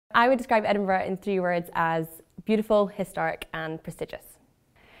I would describe Edinburgh in 3 words as beautiful, historic and prestigious.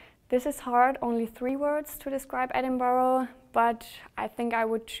 This is hard, only 3 words to describe Edinburgh, but I think I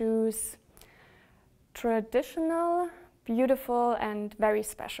would choose traditional, beautiful and very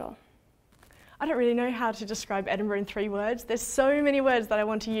special. I don't really know how to describe Edinburgh in 3 words. There's so many words that I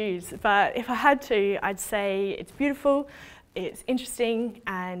want to use, but if I had to, I'd say it's beautiful, it's interesting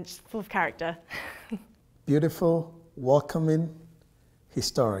and full of character. Beautiful, welcoming,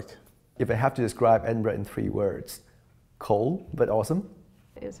 historic. If I have to describe Edinburgh in 3 words, cold but awesome.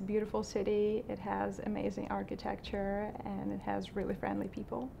 It's a beautiful city, it has amazing architecture and it has really friendly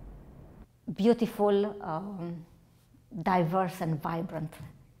people. Beautiful, diverse and vibrant.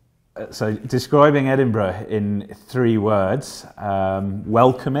 So describing Edinburgh in 3 words,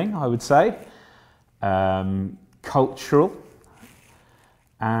 welcoming I would say, cultural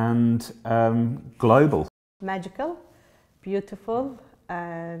and global. Magical, beautiful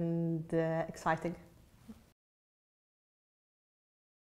and exciting.